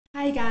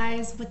Hi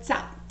guys, what's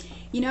up?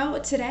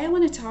 Today I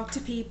want to talk to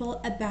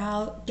people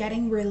about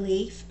getting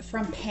relief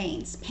from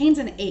pains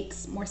and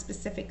aches more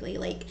specifically.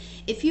 Like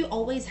if you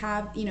always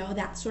have,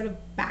 that sort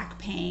of back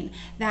pain,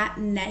 that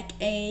neck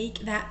ache,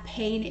 that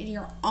pain in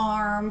your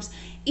arms,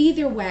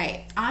 either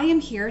way, I am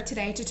here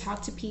today to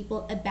talk to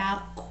people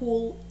about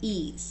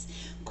Coolease.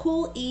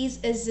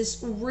 Coolease is this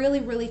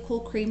really cool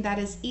cream that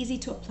is easy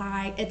to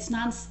apply. It's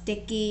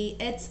non-sticky,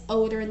 it's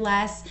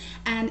odorless,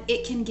 and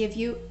it can give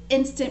you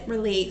instant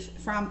relief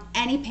from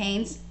any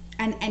pains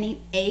and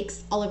any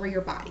aches all over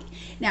your body.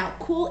 Now,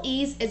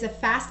 Coolease is a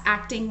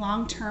fast-acting,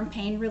 long-term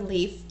pain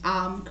relief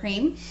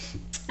cream,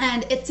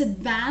 and its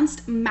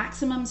advanced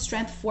maximum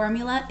strength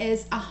formula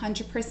is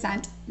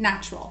 100%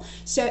 natural.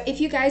 So if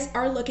you guys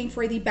are looking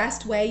for the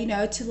best way,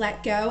 to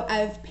let go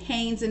of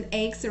pains and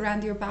aches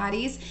around your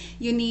bodies,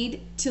 you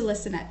need to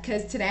listen up,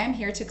 because today I'm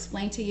here to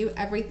explain to you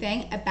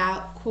everything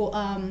about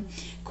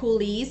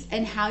Coolease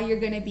and how you're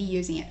going to be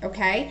using it,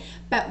 okay?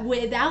 But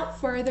without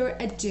further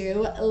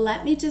ado,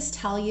 let me just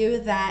tell you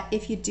that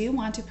if you do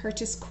want to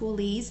purchase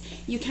Coolease,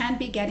 you can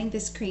be getting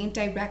this cream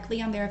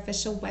directly on their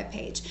official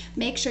webpage.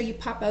 Make sure you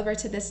pop over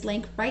to this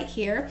link right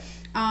here.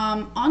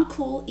 On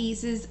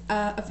Coolease's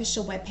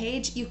official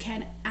webpage, you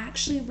can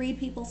actually read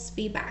people's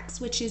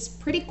feedbacks, which is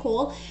pretty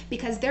cool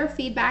because their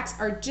feedbacks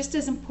are just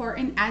as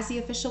important as the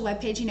official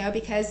webpage,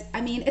 because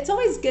it's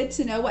always good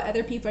to know what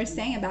other people are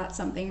saying about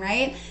something,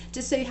 right?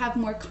 Just so you have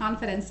more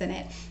confidence in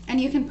it. And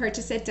you can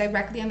purchase it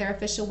directly on their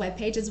official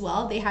webpage as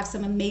well. They have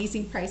some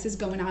amazing prices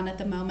going on at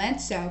the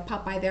moment, so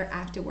pop by there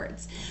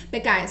afterwards.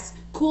 But guys,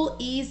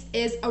 Coolease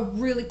is a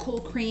really cool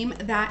cream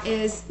that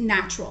is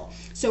natural.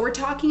 So we're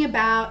talking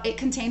about, it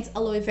contains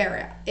aloe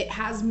vera, it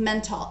has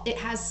menthol, it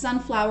has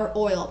sunflower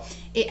oil,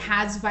 it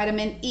has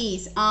vitamin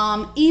E's,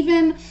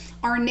 even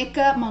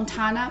Arnica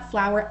montana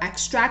flower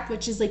extract,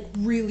 which is like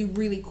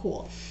really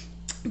cool.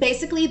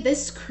 Basically,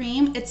 this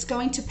cream, it's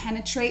going to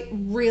penetrate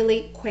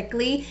really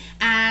quickly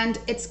and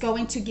it's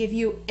going to give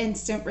you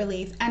instant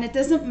relief. And it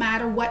doesn't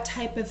matter what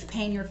type of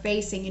pain you're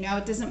facing,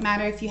 it doesn't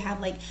matter if you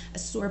have like a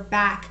sore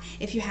back,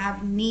 if you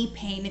have knee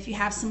pain, if you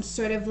have some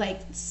sort of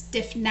like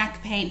stiff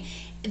neck pain.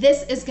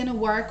 This is going to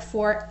work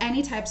for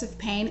any types of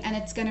pain, and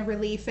it's going to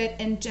relieve it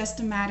in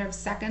just a matter of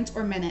seconds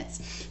or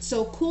minutes.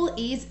 So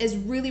Coolease is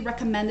really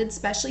recommended,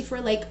 especially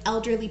for like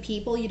elderly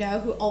people,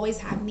 who always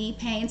have knee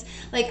pains.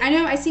 Like I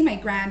know I see my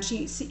grand,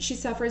 she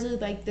suffers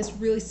with like this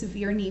really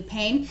severe knee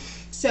pain.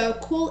 So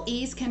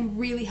Coolease can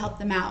really help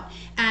them out.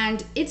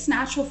 And its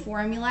natural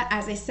formula,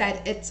 as I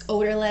said, it's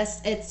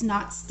odorless, it's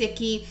not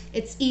sticky,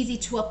 it's easy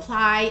to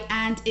apply,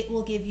 and it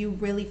will give you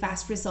really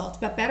fast results.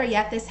 But better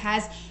yet, this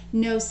has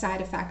no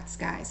side effects,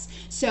 guys.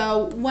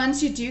 So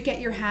once you do get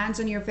your hands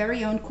on your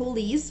very own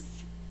Coolease,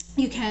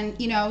 you can,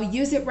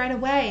 use it right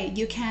away.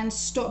 You can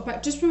store,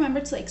 but just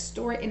remember to like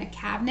store it in a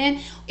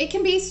cabinet. It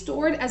can be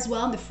stored as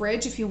well in the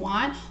fridge if you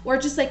want, or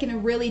just like in a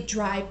really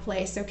dry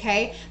place,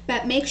 okay?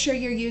 But make sure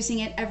you're using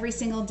it every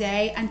single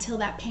day until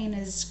that pain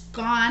is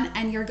gone,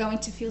 and you're going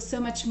to feel so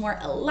much more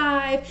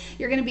alive.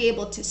 You're going to be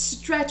able to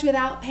stretch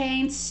without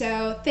pain.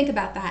 So think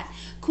about that.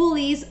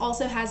 Coolease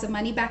also has a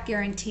money-back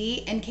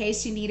guarantee. In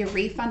case you need a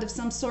refund of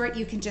some sort,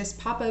 you can just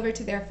pop over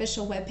to their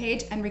official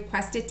webpage and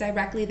request it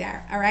directly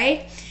there, all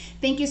right?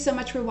 Thank you so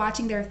much for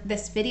watching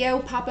this video.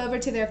 Pop over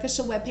to their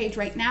official webpage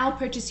right now,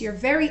 purchase your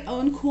very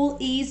own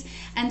Coolease,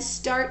 and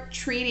start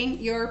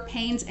treating your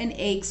pains and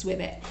aches with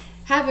it.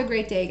 Have a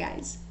great day,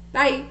 guys.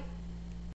 Bye.